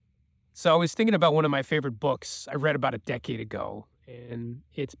So I was thinking about one of my favorite books I read about a decade ago, and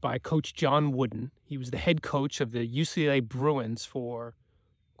it's by Coach John Wooden. He was the head coach of the UCLA Bruins for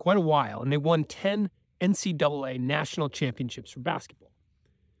quite a while, and they won 10 NCAA national championships for basketball.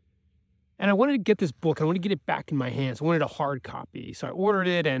 And I wanted to get this book. I wanted to get it back in my hands. I wanted a hard copy. So I ordered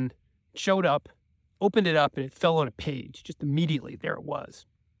it and it showed up, opened it up, and it fell on a page. Just immediately, there it was.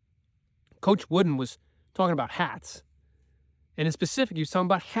 Coach Wooden was talking about hats. And in specific, he was talking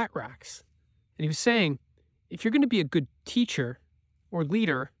about hat racks. And he was saying, if you're going to be a good teacher or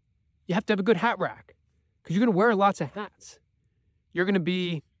leader, you have to have a good hat rack because you're going to wear lots of hats. You're going to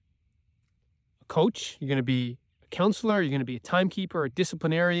be a coach. You're going to be a counselor. You're going to be a timekeeper, a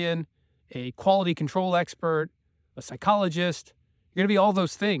disciplinarian, a quality control expert, a psychologist. You're going to be all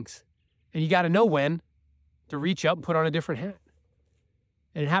those things. And you got to know when to reach up and put on a different hat.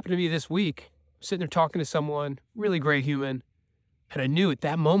 And it happened to me this week. I'm sitting there talking to someone, really great human. And I knew at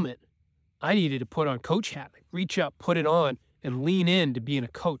that moment, I needed to put on coach hat, like reach up, put it on, and lean in to being a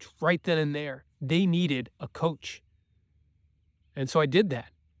coach right then and there. They needed a coach. And so I did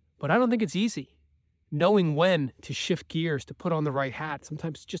that. But I don't think it's easy. Knowing when to shift gears, to put on the right hat.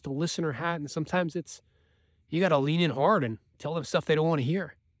 Sometimes it's just a listener hat, and sometimes it's, you got to lean in hard and tell them stuff they don't want to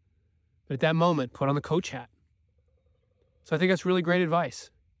hear. But at that moment, put on the coach hat. So I think that's really great advice.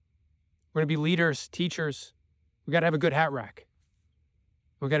 We're going to be leaders, teachers. We got to have a good hat rack.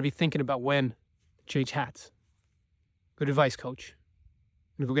 We've got to be thinking about when to change hats. Good advice, Coach.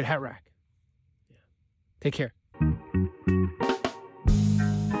 And go get a hat rack. Yeah. Take care.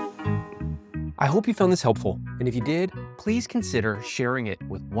 I hope you found this helpful. And if you did, please consider sharing it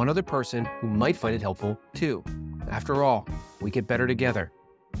with one other person who might find it helpful too. After all, we get better together.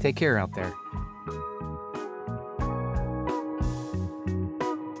 Take care out there.